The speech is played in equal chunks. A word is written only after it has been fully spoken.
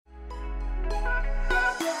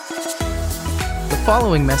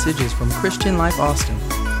following message is from Christian Life Austin.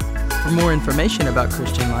 For more information about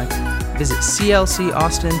Christian Life, visit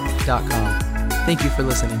clcaustin.com. Thank you for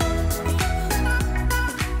listening.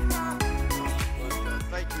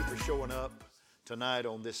 Thank you for showing up tonight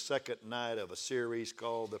on this second night of a series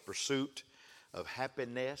called The Pursuit of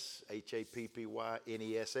Happiness,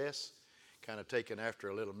 Happyness, kind of taken after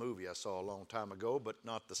a little movie I saw a long time ago, but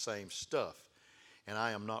not the same stuff. And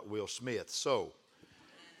I am not Will Smith. So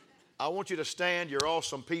I want you to stand. You're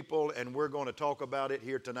awesome people, and we're going to talk about it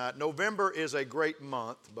here tonight. November is a great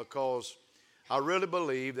month because I really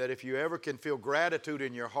believe that if you ever can feel gratitude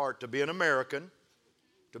in your heart to be an American,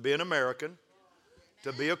 to be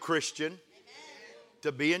a Christian,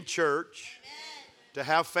 to be in church, to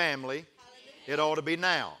have family, it ought to be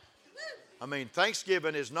now. I mean,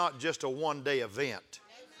 Thanksgiving is not just a one-day event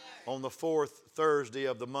on the fourth Thursday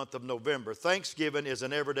of the month of November. Thanksgiving is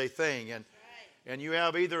an everyday thing, and you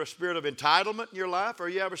have either a spirit of entitlement in your life or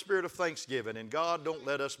you have a spirit of thanksgiving. And God, don't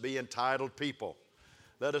let us be entitled people.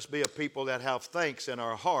 Let us be a people that have thanks in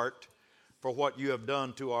our heart for what you have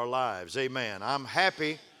done to our lives. Amen. I'm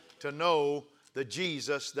happy to know the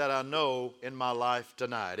Jesus that I know in my life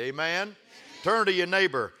tonight. Amen. Amen. Turn to your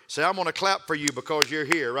neighbor. Say, I'm going to clap for you because you're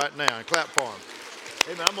here right now, and clap for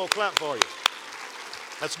him. Amen. I'm going to clap for you.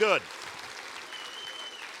 That's good.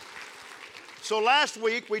 So last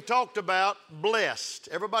week we talked about blessed.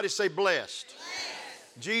 Everybody say blessed.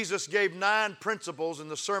 Blessed. Jesus gave 9 principles in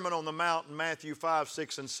the Sermon on the Mount in Matthew 5,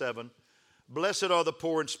 6, and 7. Blessed are the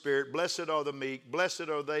poor in spirit. Blessed are the meek. Blessed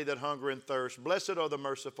are they that hunger and thirst. Blessed are the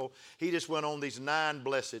merciful. He just went on these 9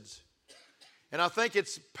 blesseds. And I think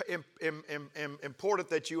it's important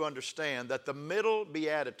that you understand that the middle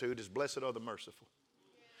beatitude is blessed are the merciful.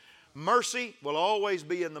 Mercy will always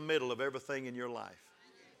be in the middle of everything in your life.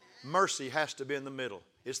 Mercy has to be in the middle.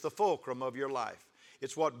 It's the fulcrum of your life.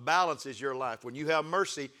 It's what balances your life. When you have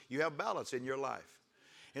mercy, you have balance in your life.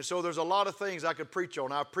 And so there's a lot of things I could preach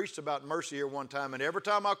on. I preached about mercy here one time, and every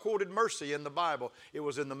time I quoted mercy in the Bible, it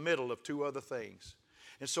was in the middle of 2 other things.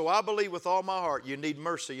 And so I believe with all my heart you need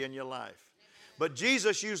mercy in your life. But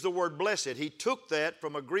Jesus used the word blessed. He took that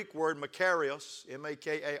from a Greek word, Makarios,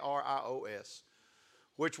 M-A-K-A-R-I-O-S,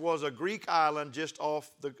 which was a Greek island just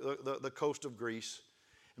off the coast of Greece.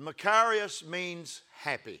 And Makarios means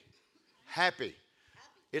happy. Happy.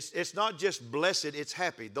 It's not just blessed, it's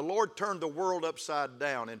happy. The Lord turned the world upside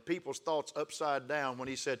down and people's thoughts upside down when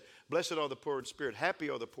He said, blessed are the poor in spirit, happy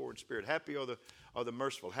are the poor in spirit, happy are the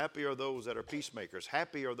merciful, happy are those that are peacemakers,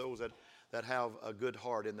 happy are those that have a good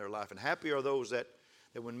heart in their life, and happy are those that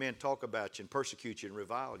when men talk about you and persecute you and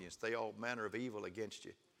revile you and say all manner of evil against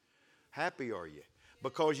you. Happy are you.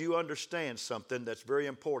 Because you understand something that's very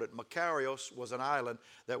important. Makarios was an island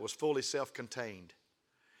that was fully self-contained.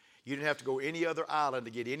 You didn't have to go any other island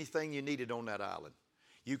to get anything you needed on that island.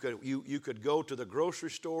 You could go to the grocery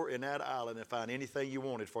store in that island and find anything you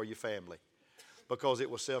wanted for your family because it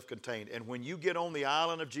was self-contained. And when you get on the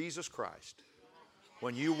island of Jesus Christ,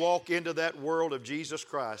 when you walk into that world of Jesus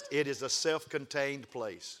Christ, it is a self-contained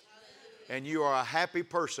place. And you are a happy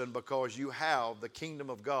person because you have the kingdom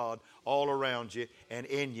of God all around you and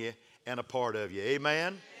in you and a part of you.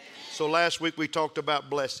 Amen? Amen. So last week we talked about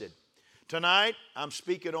blessed. Tonight I'm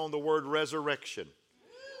speaking on the word resurrection.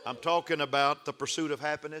 I'm talking about the pursuit of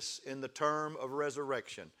happiness in the term of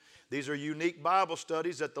resurrection. These are unique Bible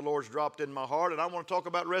studies that the Lord's dropped in my heart, and I want to talk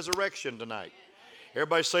about resurrection tonight.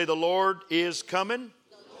 Everybody say, the Lord is coming.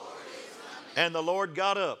 The Lord is coming. And the Lord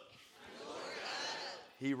got up.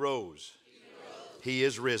 He rose. He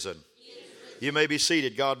is risen. You may be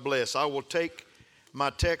seated. God bless. I will take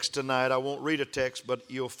my text tonight. I won't read a text, but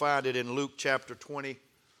you'll find it in Luke chapter 20,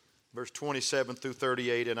 verse 27 through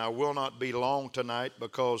 38. And I will not be long tonight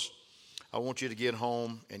because I want you to get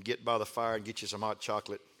home and get by the fire and get you some hot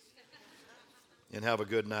chocolate and have a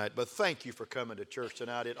good night. But thank you for coming to church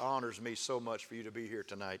tonight. It honors me so much for you to be here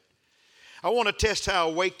tonight. I want to test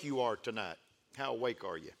how awake you are tonight. How awake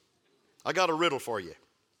are you? I got a riddle for you.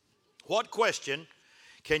 What question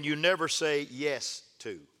can you never say yes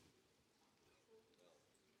to?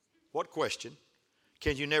 What question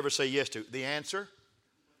can you never say yes to? The answer,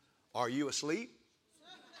 are you asleep?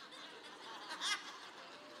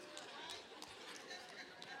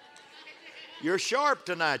 You're sharp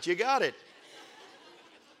tonight. You got it.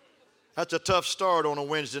 That's a tough start on a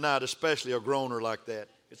Wednesday night, especially a groaner like that.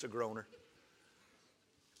 It's a groaner.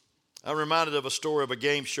 I'm reminded of a story of a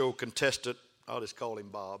game show contestant, I'll just call him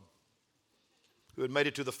Bob, who had made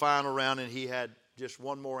it to the final round, and he had just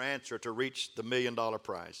one more answer to reach the $1 million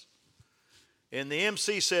prize. And the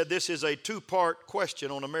MC said, this is a 2-part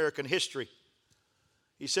question on American history.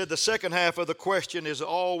 He said the second half of the question is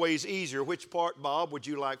always easier. Which part, Bob, would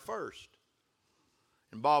you like first?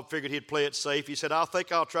 And Bob figured he'd play it safe. He said, I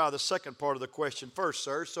think I'll try the second part of the question first,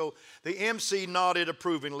 sir. So the MC nodded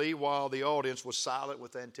approvingly while the audience was silent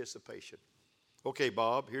with anticipation. Okay,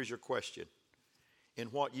 Bob, here's your question. In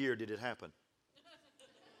what year did it happen?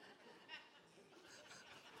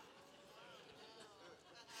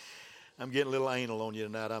 I'm getting a little anal on you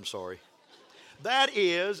tonight. I'm sorry. That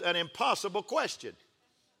is an impossible question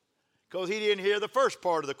because he didn't hear the first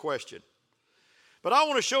part of the question. But I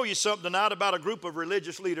want to show you something tonight about a group of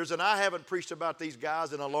religious leaders, and I haven't preached about these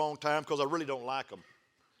guys in a long time because I really don't like them.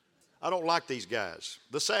 I don't like these guys,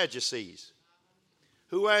 the Sadducees,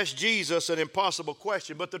 who asked Jesus an impossible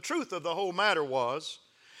question. But the truth of the whole matter was,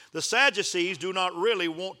 the Sadducees do not really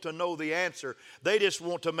want to know the answer. They just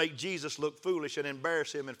want to make Jesus look foolish and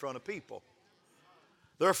embarrass him in front of people.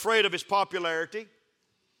 They're afraid of his popularity,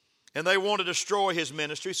 and they want to destroy his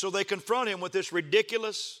ministry, so they confront him with this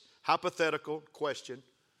ridiculous, hypothetical question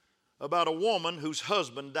about a woman whose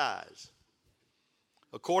husband dies.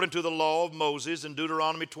 According to the law of Moses in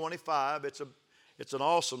Deuteronomy 25, it's an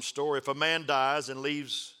awesome story. If a man dies and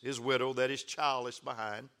leaves his widow, that is childless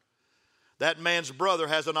behind, that man's brother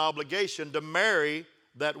has an obligation to marry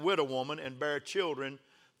that widow woman and bear children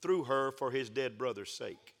through her for his dead brother's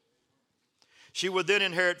sake. She would then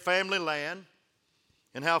inherit family land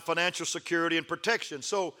and have financial security and protection.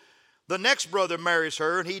 So the next brother marries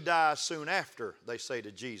her and he dies soon after, they say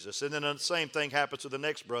to Jesus. And then the same thing happens to the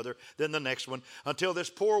next brother, then the next one, until this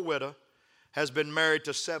poor widow has been married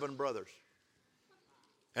to 7 brothers.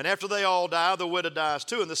 And after they all die, the widow dies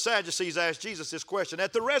too. And the Sadducees asked Jesus this question: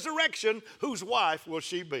 at the resurrection, whose wife will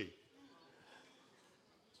she be?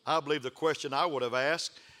 I believe the question I would have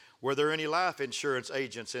asked, were there any life insurance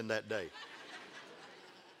agents in that day?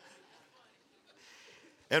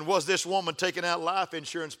 And was this woman taking out life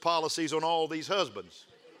insurance policies on all these husbands?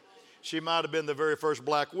 She might have been the very first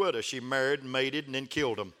black widow. She married and mated and then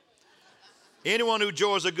killed them. Anyone who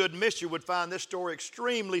enjoys a good mystery would find this story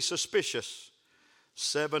extremely suspicious.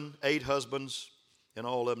 7, 8 husbands, and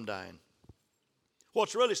all of them dying.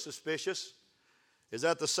 What's really suspicious is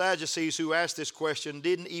that the Sadducees who asked this question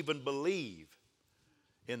didn't even believe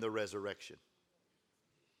in the resurrection.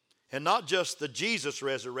 And not just the Jesus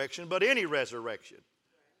resurrection, but any resurrection.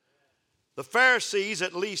 The Pharisees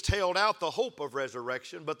at least held out the hope of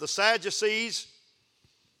resurrection, but the Sadducees,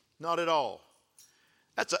 not at all.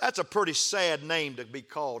 That's a pretty sad name to be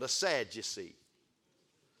called, a Sadducee.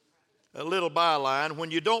 A little byline: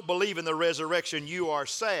 when you don't believe in the resurrection, you are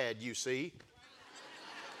sad, you see.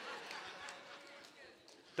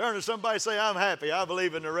 Turn to somebody and say, I'm happy, I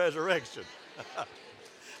believe in the resurrection.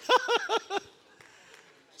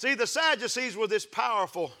 See, the Sadducees were this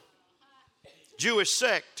powerful Jewish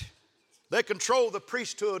sect. They controlled the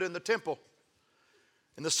priesthood in the temple.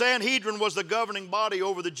 And the Sanhedrin was the governing body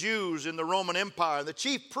over the Jews in the Roman Empire. The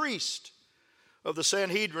chief priest of the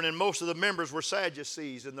Sanhedrin and most of the members were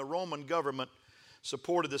Sadducees, and the Roman government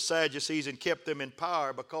supported the Sadducees and kept them in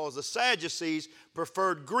power because the Sadducees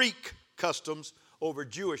preferred Greek customs over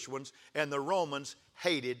Jewish ones, and the Romans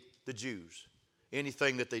hated the Jews,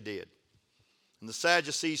 anything that they did. And the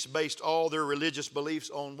Sadducees based all their religious beliefs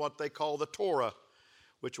on what they call the Torah,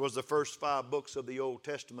 which was the first 5 books of the Old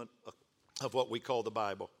Testament of what we call the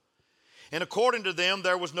Bible. And according to them,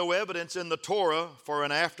 there was no evidence in the Torah for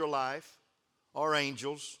an afterlife or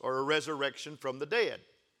angels or a resurrection from the dead.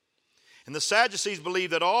 And the Sadducees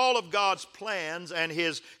believed that all of God's plans and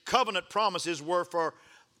his covenant promises were for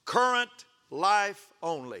current life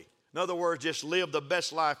only. In other words, just live the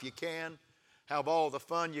best life you can, have all the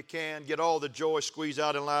fun you can, get all the joy squeezed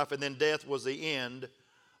out in life, and then death was the end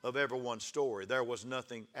of everyone's story. There was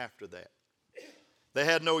nothing after that. They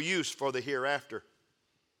had no use for the hereafter.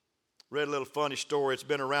 Read a little funny story. It's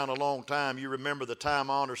been around a long time. You remember the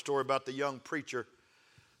time-honored story about the young preacher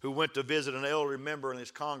who went to visit an elderly member in his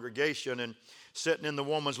congregation, and sitting in the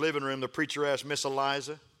woman's living room, the preacher asked, Miss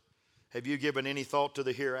Eliza, have you given any thought to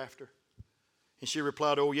the hereafter? And she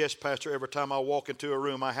replied, oh, yes, Pastor. Every time I walk into a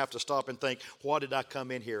room, I have to stop and think, what did I come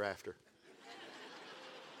in here after?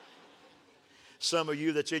 Some of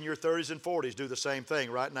you that's in your 30s and 40s do the same thing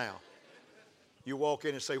right now. You walk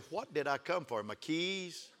in and say, what did I come for? My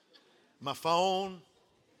keys? My phone?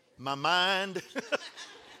 My mind?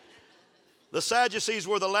 The Sadducees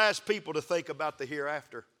were the last people to think about the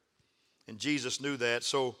hereafter. And Jesus knew that.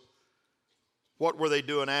 So what were they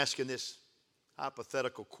doing asking this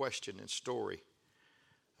hypothetical question and story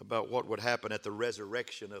about what would happen at the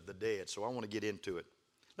resurrection of the dead? So I want to get into it.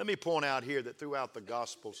 Let me point out here that throughout the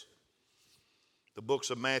Gospels, the books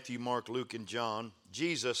of Matthew, Mark, Luke, and John,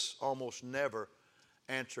 Jesus almost never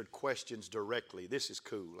answered questions directly. This is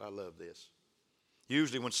cool. I love this.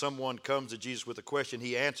 Usually when someone comes to Jesus with a question,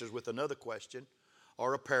 he answers with another question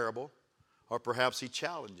or a parable, or perhaps he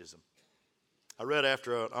challenges them. I read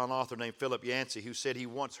after an author named Philip Yancey who said he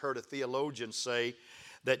once heard a theologian say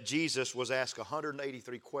that Jesus was asked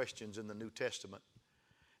 183 questions in the New Testament,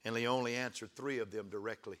 and he only answered 3 of them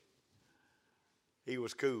directly. He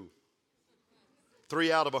was cool.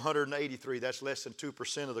 3 out of 183, that's less than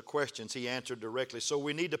 2% of the questions he answered directly. So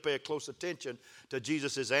we need to pay close attention to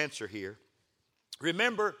Jesus' answer here.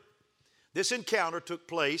 Remember, this encounter took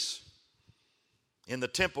place in the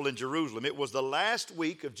temple in Jerusalem. It was the last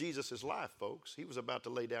week of Jesus' life, folks. He was about to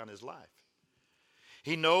lay down his life.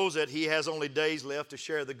 He knows that he has only days left to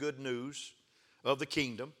share the good news of the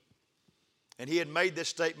kingdom. And he had made this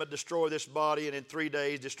statement, destroy this body, and in 3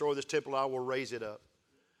 days, destroy this temple, I will raise it up.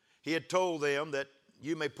 He had told them that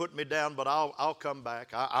you may put me down, but I'll come back.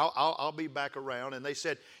 I'll be back around. And they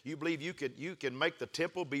said, you believe you can make the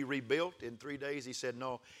temple be rebuilt in 3 days? He said,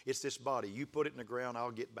 no, it's this body. You put it in the ground, I'll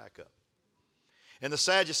get back up. And the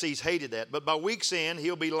Sadducees hated that. But by week's end,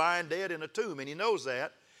 he'll be lying dead in a tomb, and he knows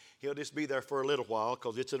that. He'll just be there for a little while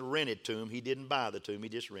because it's a rented tomb. He didn't buy the tomb, he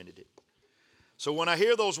just rented it. So when I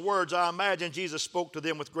hear those words, I imagine Jesus spoke to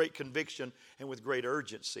them with great conviction and with great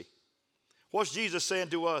urgency. What's Jesus saying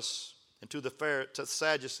to us and to the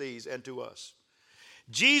Sadducees and to us?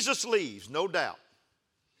 Jesus leaves no doubt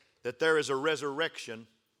that there is a resurrection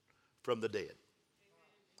from the dead.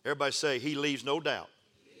 Everybody say, he leaves no doubt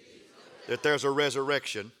that there's a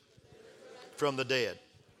resurrection from the dead.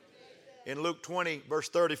 In Luke 20, verse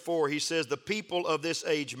 34, he says, the people of this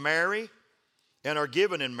age marry and are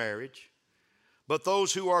given in marriage, but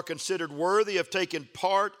those who are considered worthy of taking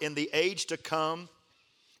part in the age to come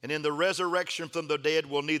and in the resurrection from the dead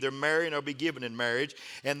will neither marry nor be given in marriage,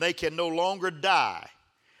 and they can no longer die,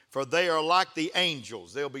 for they are like the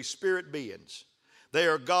angels. They'll be spirit beings. They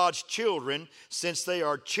are God's children, since they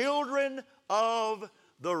are children of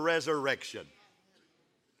the resurrection.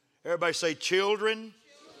 Everybody say, children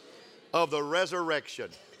of the resurrection.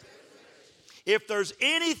 If there's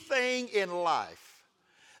anything in life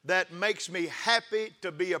that makes me happy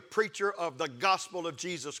to be a preacher of the gospel of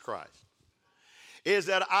Jesus Christ, is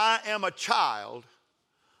that I am a child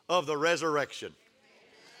of the resurrection.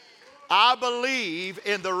 I believe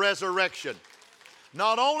in the resurrection.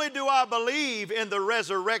 Not only do I believe in the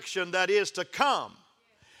resurrection that is to come,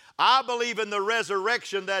 I believe in the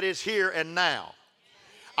resurrection that is here and now.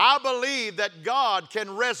 I believe that God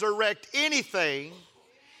can resurrect anything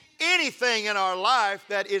in our life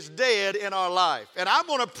that is dead in our life. And I'm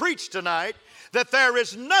going to preach tonight that there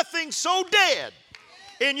is nothing so dead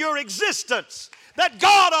in your existence that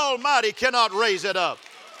God Almighty cannot raise it up.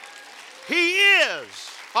 He is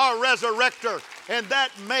our resurrector, and that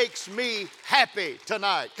makes me happy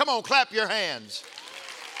tonight. Come on, clap your hands.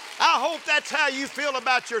 I hope that's how you feel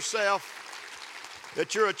about yourself,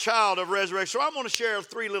 that you're a child of resurrection. So I'm going to share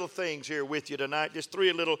 3 little things here with you tonight, just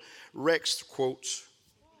 3 little Rex quotes.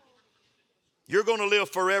 You're going to live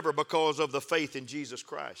forever because of the faith in Jesus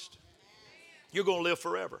Christ. You're going to live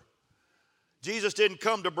forever. Jesus didn't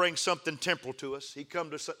come to bring something temporal to us. He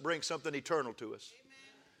come to bring something eternal to us.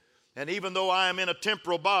 And even though I am in a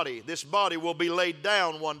temporal body, this body will be laid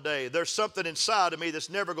down one day. There's something inside of me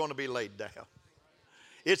that's never going to be laid down.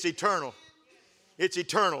 It's eternal. It's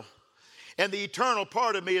eternal. And the eternal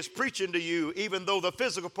part of me is preaching to you, even though the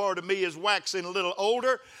physical part of me is waxing a little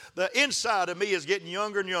older, the inside of me is getting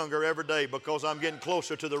younger and younger every day because I'm getting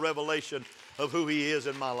closer to the revelation of who He is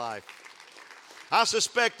in my life. I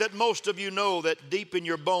suspect that most of you know that deep in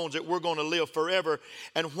your bones that we're going to live forever.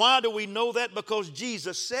 And why do we know that? Because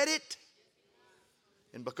Jesus said it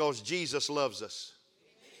and because Jesus loves us.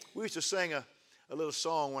 We used to sing a little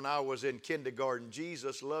song when I was in kindergarten.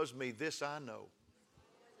 Jesus loves me, this I know,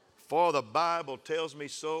 for the Bible tells me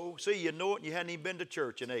so. See, you know it and you hadn't even been to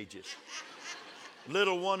church in ages.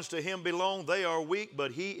 Little ones to Him belong. They are weak,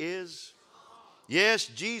 but He is. Yes,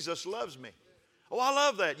 Jesus loves me. Oh, I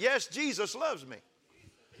love that. Yes, Jesus loves me.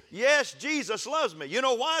 Yes, Jesus loves me. You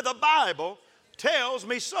know why? The Bible tells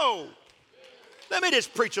me so. Let me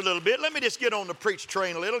just preach a little bit. Let me just get on the preach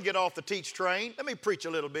train a little, get off the teach train. Let me preach a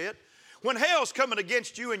little bit. When hell's coming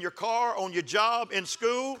against you in your car, on your job, in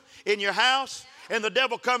school, in your house, and the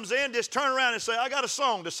devil comes in, just turn around and say, I got a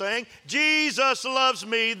song to sing. Jesus loves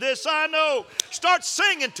me, this I know. Start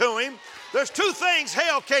singing to Him. There's 2 things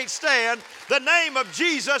hell can't stand: the name of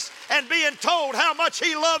Jesus and being told how much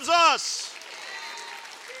He loves us.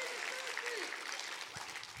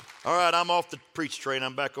 All right, I'm off the preach train.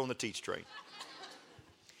 I'm back on the teach train.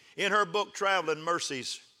 In her book, Traveling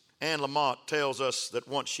Mercies, Anne Lamott tells us that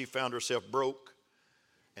once she found herself broke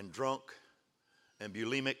and drunk and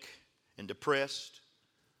bulimic and depressed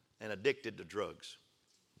and addicted to drugs.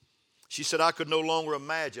 She said, I could no longer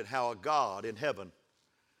imagine how a God in heaven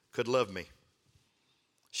could love me.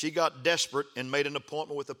 She got desperate and made an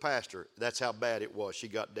appointment with the pastor. That's how bad it was. She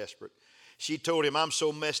got desperate. She told him, I'm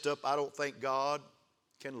so messed up, I don't think God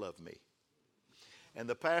can love me. And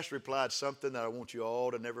the pastor replied something that I want you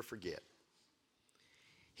all to never forget.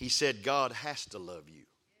 He said, God has to love you.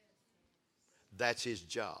 That's his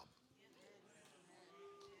job.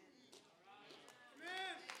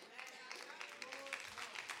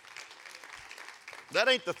 That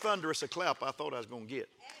ain't the thunderous a clap I thought I was going to get.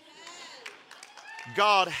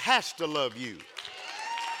 God has to love you.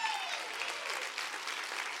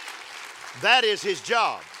 That is his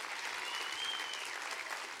job.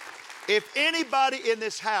 If anybody in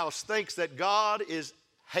this house thinks that God is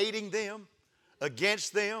hating them,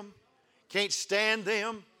 against them, can't stand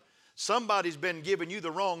them, somebody's been giving you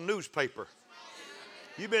the wrong newspaper.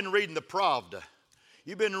 You've been reading the Pravda.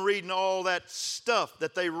 You've been reading all that stuff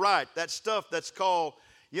that they write, that stuff that's called,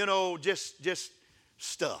 just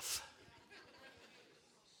stuff.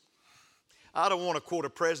 I don't want to quote a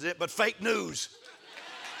president, but fake news.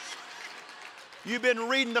 You've been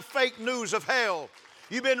reading the fake news of hell.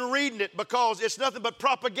 You've been reading it because it's nothing but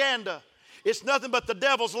propaganda. It's nothing but the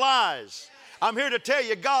devil's lies. I'm here to tell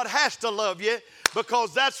you, God has to love you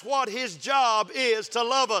because that's what his job is, to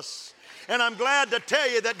love us. And I'm glad to tell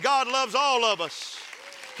you that God loves all of us.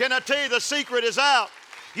 Can I tell you the secret is out?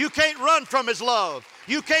 You can't run from his love.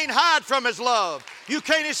 You can't hide from his love. You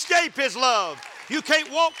can't escape his love. You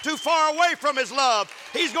can't walk too far away from his love.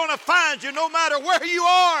 He's going to find you no matter where you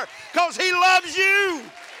are because he loves you.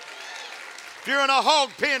 If you're in a hog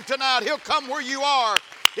pen tonight, he'll come where you are.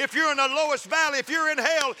 If you're in the lowest valley, if you're in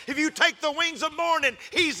hell, if you take the wings of morning,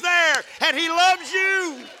 he's there and he loves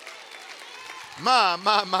you.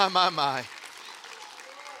 My.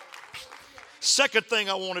 Second thing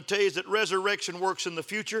I want to tell you is that resurrection works in the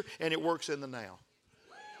future and it works in the now.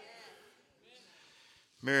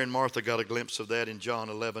 Mary and Martha got a glimpse of that in John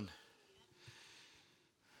 11.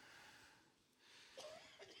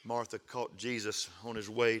 Martha caught Jesus on his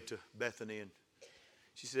way to Bethany and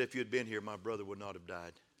she said, if you had been here, my brother would not have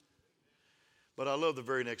died. But I love the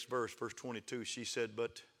very next verse, verse 22. She said,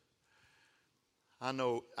 but I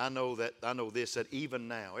know this, that even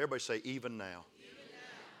now, everybody say even now,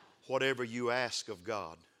 whatever you ask of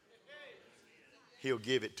God, he'll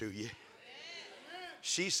give it to you.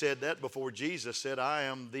 She said that before Jesus said, I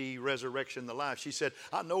am the resurrection, the life. She said,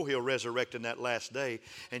 I know he'll resurrect in that last day.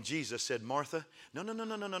 And Jesus said, Martha, no.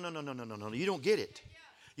 You don't get it.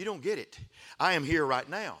 You don't get it. I am here right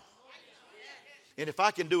now. And if I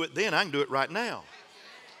can do it then, I can do it right now.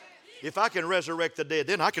 If I can resurrect the dead,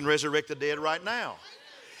 then I can resurrect the dead right now.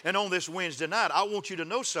 And on this Wednesday night, I want you to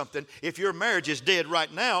know something. If your marriage is dead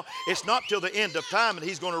right now, it's not till the end of time and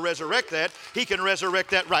he's going to resurrect that. He can resurrect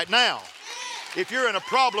that right now. If you're in a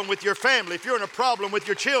problem with your family, if you're in a problem with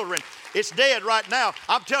your children, it's dead right now.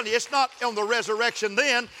 I'm telling you, it's not on the resurrection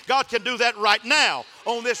then. God can do that right now.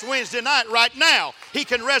 On this Wednesday night, right now. He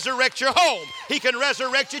can resurrect your home. He can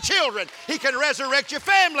resurrect your children. He can resurrect your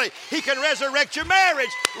family. He can resurrect your marriage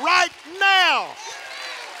right now.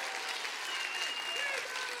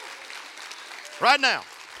 Right now.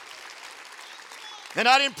 And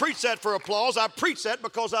I didn't preach that for applause. I preached that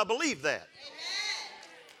because I believe that.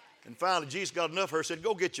 And finally, Jesus got enough of her and said,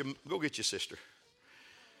 go get your sister.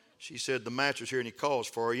 She said, the master's here and he calls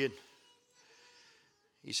for you.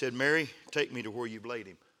 He said, Mary, take me to where you've laid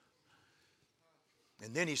him.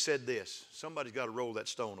 And then he said this, somebody's got to roll that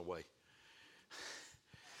stone away.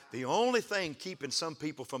 The only thing keeping some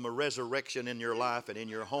people from a resurrection in your life and in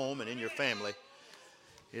your home and in your family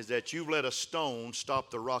is that you've let a stone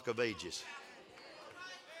stop the rock of ages.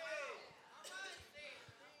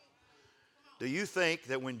 Do you think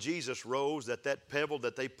that when Jesus rose, that pebble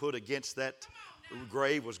that they put against that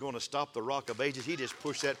grave was going to stop the rock of ages? He just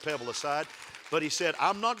pushed that pebble aside. But he said,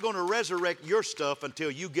 I'm not going to resurrect your stuff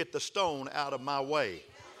until you get the stone out of my way.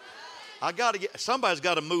 Somebody's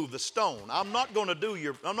got to move the stone. I'm not going to do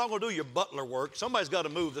your butler work. Somebody's got to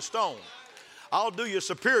move the stone. I'll do your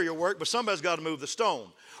superior work, but somebody's got to move the stone.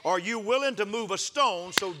 Are you willing to move a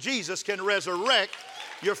stone so Jesus can resurrect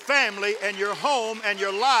your family and your home and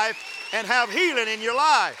your life and have healing in your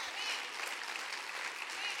life?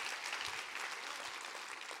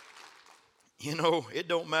 You know, it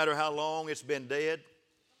don't matter how long it's been dead.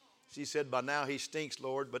 She said, by now he stinks,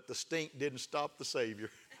 Lord, but the stink didn't stop the Savior.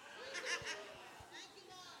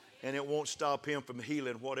 And it won't stop him from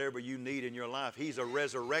healing whatever you need in your life. He's a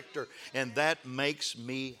resurrector, and that makes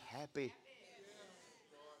me happy.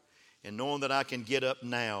 And knowing that I can get up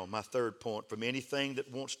now, my third point, from anything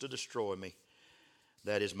that wants to destroy me,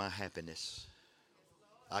 that is my happiness.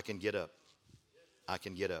 I can get up. I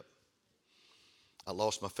can get up. I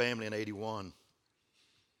lost my family in 81.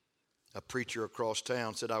 A preacher across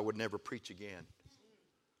town said I would never preach again.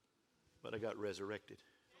 But I got resurrected.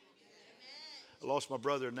 I lost my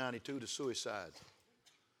brother in 92 to suicide.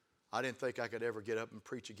 I didn't think I could ever get up and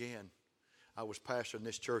preach again. I was pastoring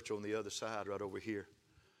this church on the other side right over here.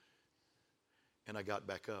 And I got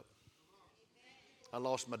back up. I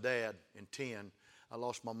lost my dad in 10. I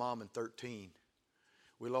lost my mom in 13.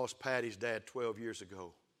 We lost Patty's dad 12 years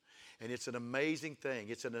ago. And it's an amazing thing.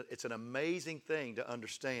 It's an amazing thing to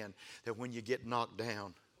understand that when you get knocked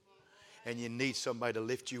down and you need somebody to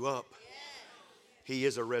lift you up, He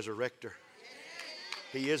is a resurrector.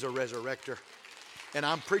 He is a resurrector. And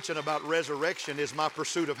I'm preaching about resurrection is my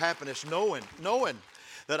pursuit of happiness, knowing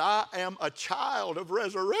that I am a child of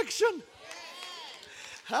resurrection.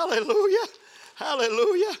 Hallelujah.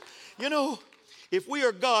 Hallelujah. You know, if we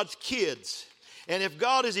are God's kids, and if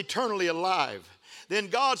God is eternally alive, then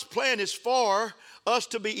God's plan is for us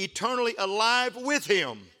to be eternally alive with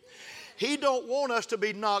Him. He don't want us to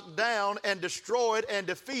be knocked down and destroyed and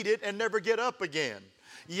defeated and never get up again.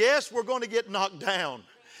 Yes, we're going to get knocked down,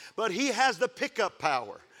 but He has the pickup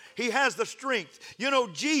power. He has the strength. You know,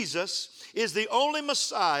 Jesus is the only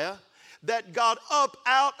Messiah that got up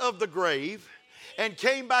out of the grave and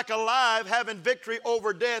came back alive, having victory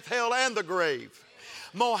over death, hell, and the grave.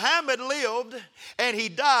 Muhammad lived and he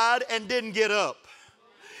died and didn't get up.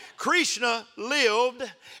 Krishna lived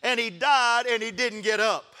and he died and he didn't get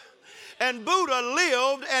up. And Buddha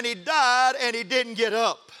lived and he died and he didn't get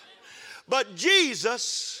up. But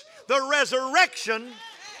Jesus, the resurrection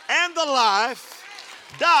and the life,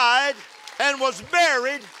 died and was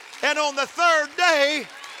buried, and on the third day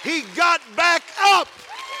He got back up.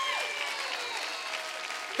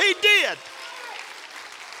 He did.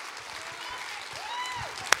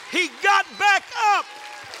 He got back up.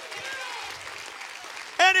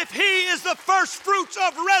 And if He is the first fruits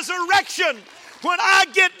of resurrection, when I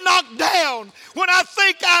get knocked down, when I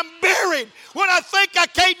think I'm buried, when I think I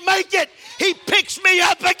can't make it, He picks me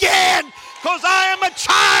up again, because I am a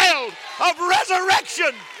child of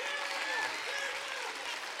resurrection.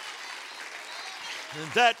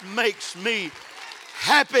 And that makes me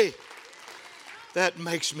happy. That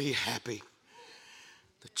makes me happy.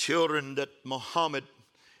 The children that Muhammad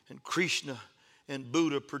and Krishna and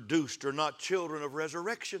Buddha produced are not children of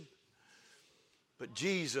resurrection. But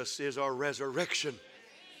Jesus is our resurrection.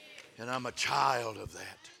 And I'm a child of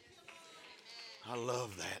that. I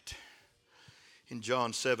love that. In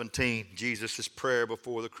John 17, Jesus' prayer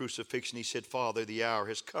before the crucifixion, He said, Father, the hour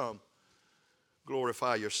has come.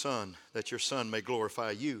 Glorify your Son, that your Son may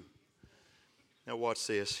glorify you. Now watch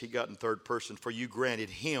this. He got in third person. For you granted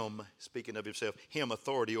Him, speaking of Himself, Him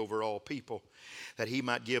authority over all people, that He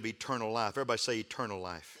might give eternal life. Everybody say eternal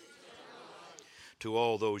life. To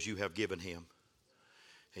all those you have given Him.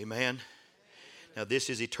 Amen. Now this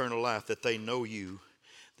is eternal life, that they know you,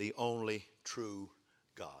 the only true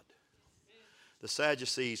God. The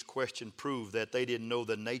Sadducees' question proved that they didn't know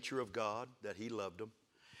the nature of God, that He loved them.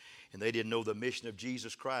 And they didn't know the mission of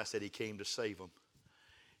Jesus Christ, that He came to save them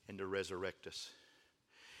and to resurrect us.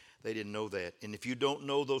 They didn't know that. And if you don't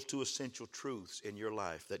know those two essential truths in your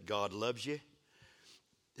life, that God loves you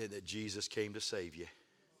and that Jesus came to save you,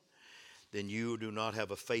 then you do not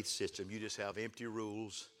have a faith system. You just have empty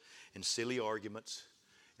rules and silly arguments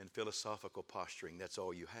and philosophical posturing. That's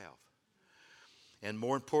all you have. And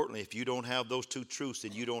more importantly, if you don't have those two truths,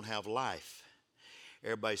 then you don't have life.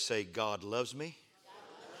 Everybody say, God loves me,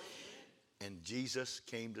 and Jesus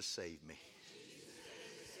came to save me.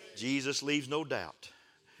 Jesus leaves no doubt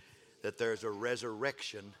that there's a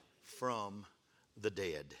resurrection from the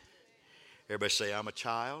dead. Everybody say, I'm a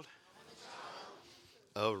child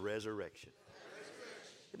of resurrection.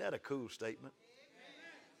 Isn't that a cool statement?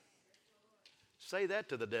 Say that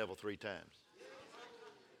to the devil 3 times.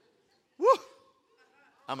 Woo!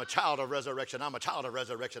 I'm a child of resurrection. I'm a child of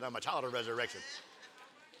resurrection. I'm a child of resurrection.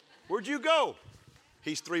 Where'd you go?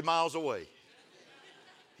 He's 3 miles away.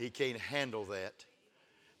 He can't handle that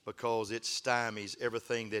because it stymies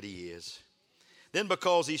everything that he is. Then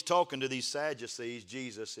because he's talking to these Sadducees,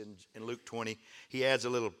 Jesus in Luke 20, he adds a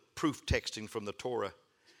little proof texting from the Torah.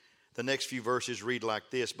 The next few verses read like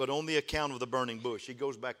this. But on the account of the burning bush, he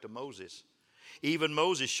goes back to Moses. Even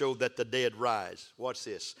Moses showed that the dead rise. Watch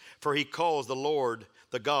this. For he calls the Lord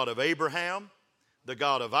the God of Abraham, the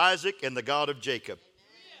God of Isaac, and the God of Jacob.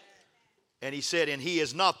 And he said, and he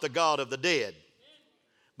is not the God of the dead,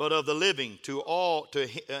 but of the living.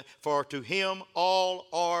 For to him all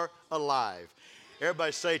are alive.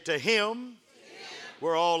 Everybody say, to him,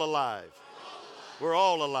 we're all alive. We're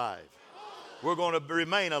all alive. We're going to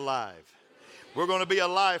remain alive. We're going to be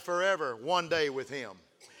alive forever one day with him.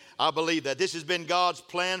 I believe that. This has been God's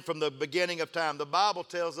plan from the beginning of time. The Bible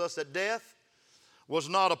tells us that death was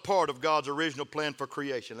not a part of God's original plan for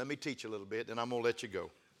creation. Let me teach you a little bit, and I'm going to let you go.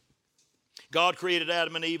 God created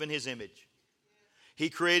Adam and Eve in his image. He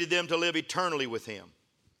created them to live eternally with him,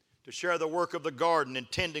 to share the work of the garden and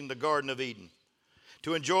tending the Garden of Eden,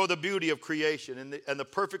 to enjoy the beauty of creation and the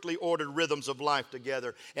perfectly ordered rhythms of life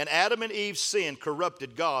together. And Adam and Eve's sin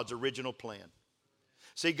corrupted God's original plan.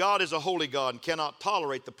 See, God is a holy God and cannot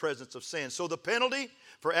tolerate the presence of sin. So the penalty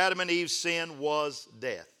for Adam and Eve's sin was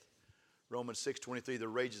death. Romans 6:23, the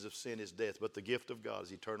wages of sin is death, but the gift of God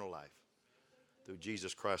is eternal life through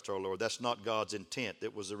Jesus Christ our Lord. That's not God's intent.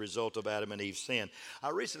 It was the result of Adam and Eve's sin. I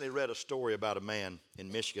recently read a story about a man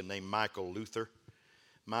in Michigan named Michael Luther.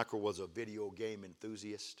 Michael was a video game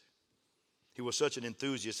enthusiast. He was such an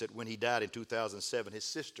enthusiast that when he died in 2007, his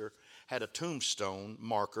sister had a tombstone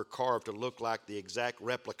marker carved to look like the exact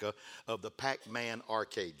replica of the Pac-Man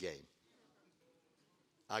arcade game.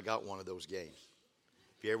 I got one of those games.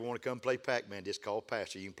 If you ever want to come play Pac-Man, just call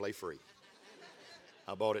Pastor. You can play free.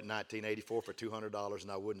 I bought it in 1984 for $200,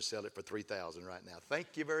 and I wouldn't sell it for $3,000 right now. Thank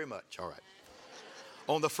you very much. All right.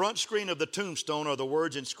 On the front screen of the tombstone are the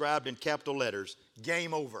words inscribed in capital letters,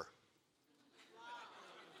 game over.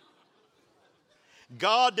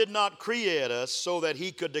 God did not create us so that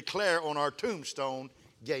he could declare on our tombstone,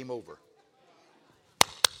 game over.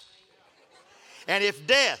 And if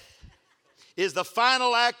death is the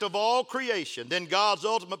final act of all creation, then God's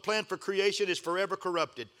ultimate plan for creation is forever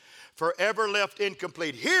corrupted, forever left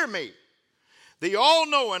incomplete. Hear me. The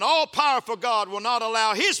all-knowing, all-powerful God will not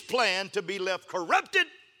allow his plan to be left corrupted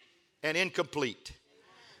and incomplete.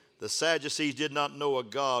 The Sadducees did not know a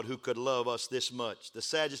God who could love us this much. The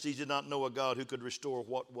Sadducees did not know a God who could restore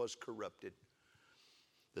what was corrupted.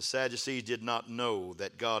 The Sadducees did not know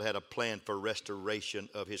that God had a plan for restoration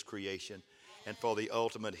of his creation and for the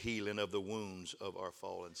ultimate healing of the wounds of our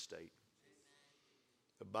fallen state.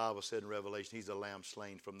 The Bible said in Revelation, he's a lamb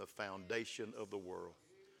slain from the foundation of the world.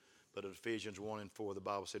 But in Ephesians 1:4, the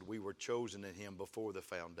Bible said we were chosen in him before the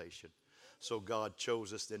foundation. So God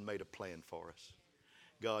chose us, then made a plan for us.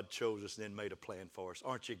 God chose us, then made a plan for us.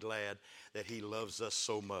 Aren't you glad that he loves us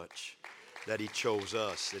so much that he chose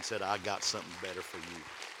us and said, I got something better for you.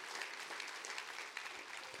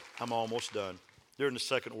 I'm almost done. During the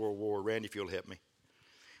Second World War, Randy, if you'll help me,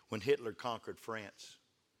 when Hitler conquered France,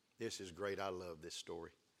 this is great. I love this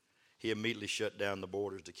story. He immediately shut down the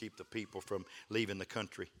borders to keep the people from leaving the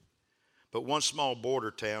country. But one small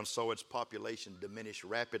border town saw its population diminish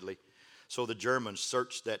rapidly. So the Germans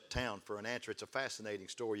searched that town for an answer. It's a fascinating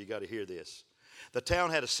story. You got to hear this. The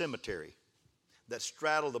town had a cemetery that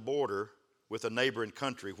straddled the border with a neighboring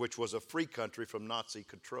country, which was a free country from Nazi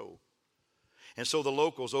control. And so the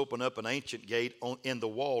locals opened up an ancient gate in the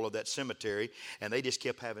wall of that cemetery, and they just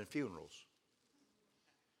kept having funerals.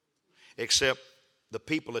 Except the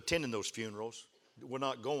people attending those funerals were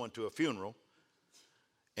not going to a funeral,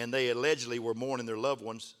 and they allegedly were mourning their loved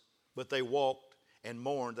ones, but they walked and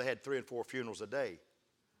mourned. They had 3 and 4 funerals a day,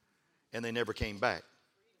 and they never came back.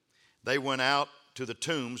 They went out to the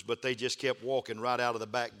tombs, but they just kept walking right out of the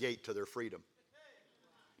back gate to their freedom,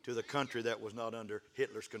 to the country that was not under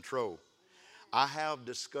Hitler's control. I have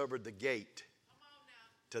discovered the gate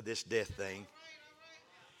to this death thing,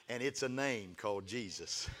 and it's a name called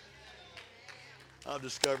Jesus. I've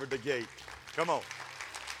discovered the gate. Come on.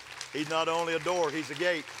 He's not only a door, he's a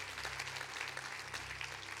gate.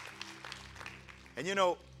 And you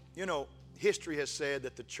know, history has said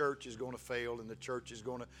that the church is going to fail and the church is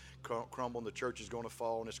going to crumble and the church is going to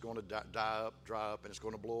fall and it's going to dry up and it's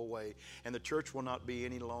going to blow away. And the church will not be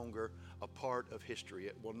any longer a part of history.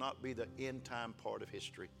 It will not be the end time part of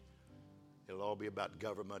history. It'll all be about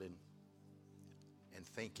government and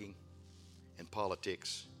thinking and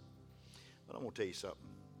politics. But I'm going to tell you something.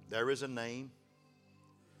 There is a name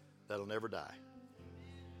that'll never die.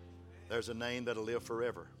 There's a name that'll live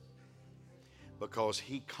forever. Because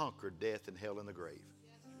he conquered death and hell and the grave.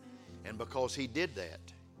 And because he did that,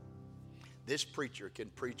 this preacher can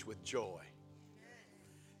preach with joy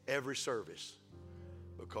every service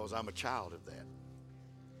because I'm a child of that.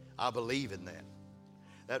 I believe in that.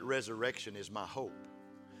 That resurrection is my hope.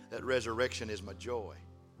 That resurrection is my joy.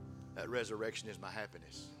 That resurrection is my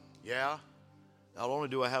happiness. Yeah, not only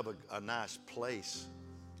do I have a nice place,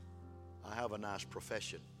 I have a nice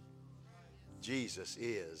profession. Jesus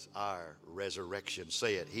is our resurrection.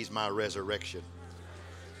 Say it. He's my resurrection.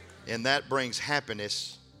 And that brings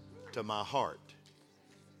happiness to my heart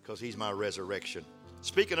because he's my resurrection.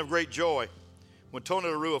 Speaking of great joy, when Tony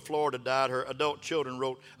LaRue of Florida died, her adult children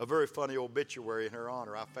wrote a very funny obituary in her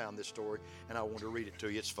honor. I found this story, and I want to read it to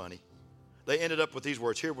you. It's funny. They ended up with these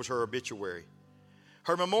words. Here was her obituary.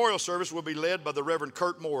 Her memorial service will be led by the Reverend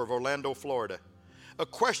Kurt Moore of Orlando, Florida. A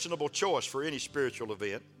questionable choice for any spiritual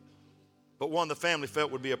event, but one the family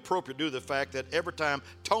felt would be appropriate due to the fact that every time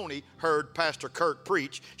Tony heard Pastor Kurt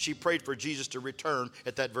preach, she prayed for Jesus to return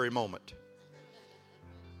at that very moment.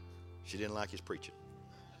 She didn't like his preaching.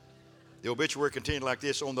 The obituary continued like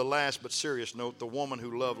this. On the last but serious note, the woman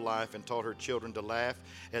who loved life and taught her children to laugh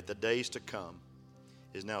at the days to come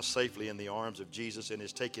is now safely in the arms of Jesus and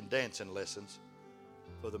is taking dancing lessons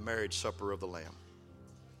for the marriage supper of the Lamb.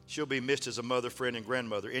 She'll be missed as a mother, friend, and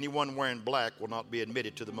grandmother. Anyone wearing black will not be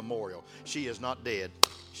admitted to the memorial. She is not dead.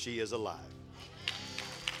 She is alive.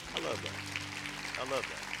 I love that. I love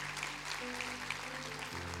that.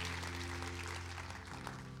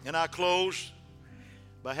 And I close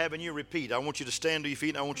by having you repeat. I want you to stand to your feet,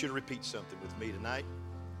 and I want you to repeat something with me tonight.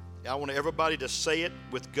 I want everybody to say it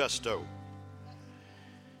with gusto.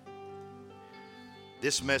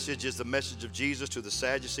 This message is the message of Jesus to the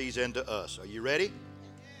Sadducees and to us. Are you ready?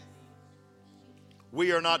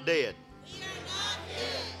 We are not dead.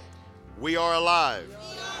 We are alive.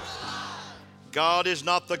 God is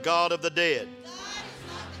not the God of the dead,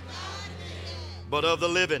 but of the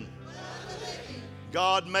living.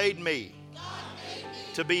 God made me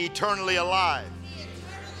to be eternally alive.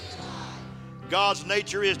 God's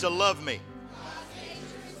nature is to love me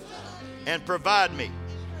and provide me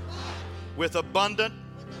with abundant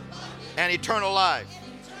and eternal life.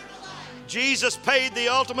 Jesus paid the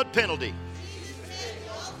ultimate penalty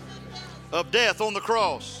of death on the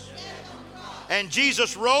cross. And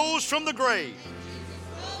Jesus rose from the grave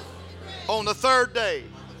on the third day.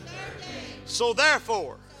 So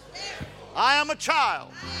therefore, I am a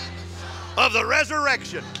child of the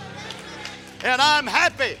resurrection. And I'm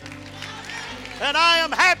happy. And I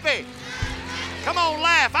am happy. Come on,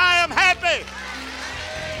 laugh. I am happy.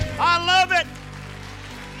 I love it.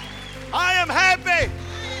 I am happy.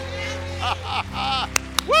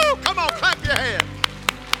 Woo! Come on, clap your hands.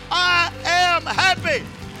 I am happy.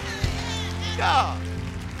 God.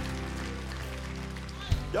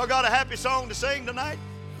 Y'all got a happy song to sing tonight?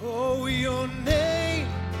 Oh, your name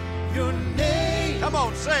Come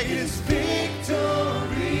on, sing it. is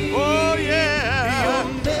victory. Oh, yeah.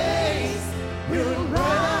 Your name will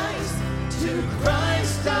rise to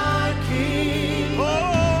Christ our King.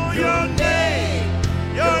 Oh, your name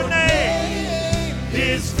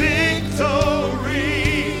is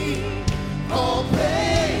victory. All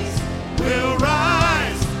praise will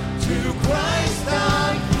rise to Christ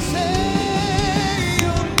our King. Say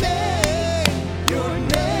your name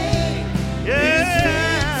is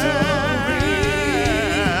victory.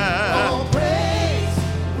 All praise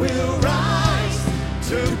will rise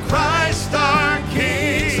to Christ our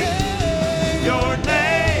King. Say your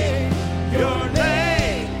name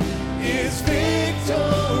is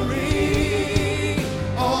victory.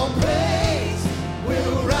 All praise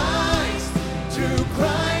will rise to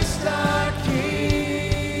Christ our King.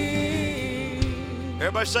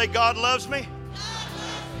 Everybody say, God loves me.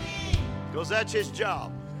 Because that's his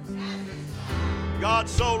job. God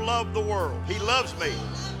so loved the world. He loves me.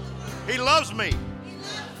 He loves me.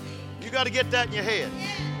 You got to get that in your head.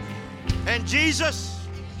 And Jesus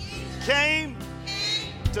came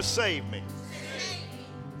to save me.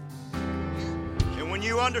 And when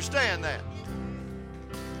you understand that,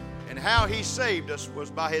 and how he saved us was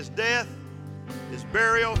by his death, his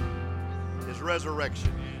burial, his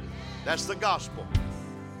resurrection. That's the gospel.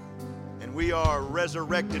 And we are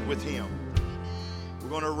resurrected with him. We're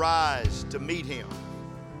going to rise to meet him.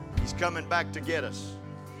 He's coming back to get us.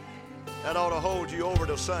 That ought to hold you over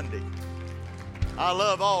till Sunday. I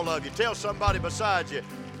love all of you. Tell somebody beside you,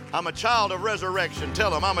 I'm a child of resurrection.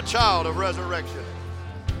 Tell them, I'm a child of resurrection.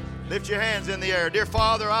 Lift your hands in the air. Dear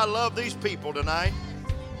Father, I love these people tonight.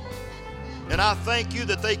 And I thank you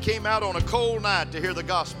that they came out on a cold night to hear the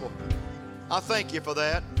gospel. I thank you for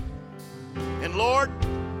that. And Lord,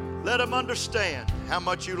 let them understand how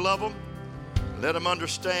much you love them. Let them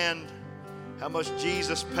understand how much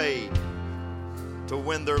Jesus paid to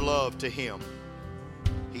win their love to him.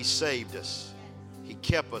 He saved us. He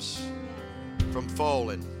kept us from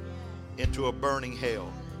falling into a burning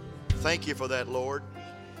hell. Thank you for that, Lord.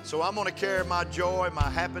 So I'm going to carry my joy, my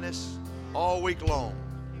happiness all week long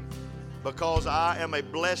because I am a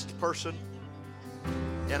blessed person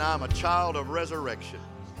and I'm a child of resurrection.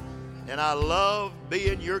 And I love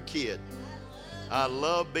being your kid. I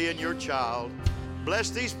love being your child. Bless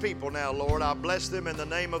these people now, Lord. I bless them in the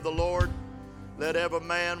name of the Lord. Let every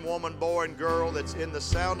man, woman, boy, and girl that's in the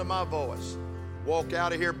sound of my voice walk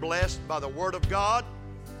out of here blessed by the Word of God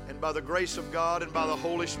and by the grace of God and by the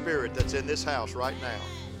Holy Spirit that's in this house right now.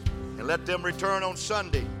 And let them return on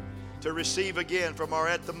Sunday to receive again from our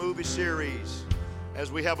At the Movie series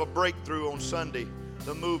as we have a breakthrough on Sunday,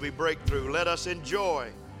 the movie Breakthrough. Let us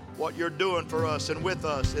enjoy what you're doing for us and with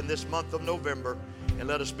us in this month of November, and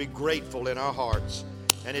let us be grateful in our hearts.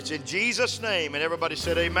 And it's in Jesus' name. And everybody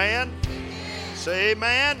said amen. Say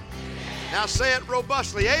amen. Now say it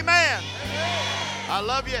robustly. Amen. I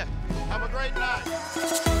love you. Have a great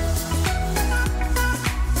night.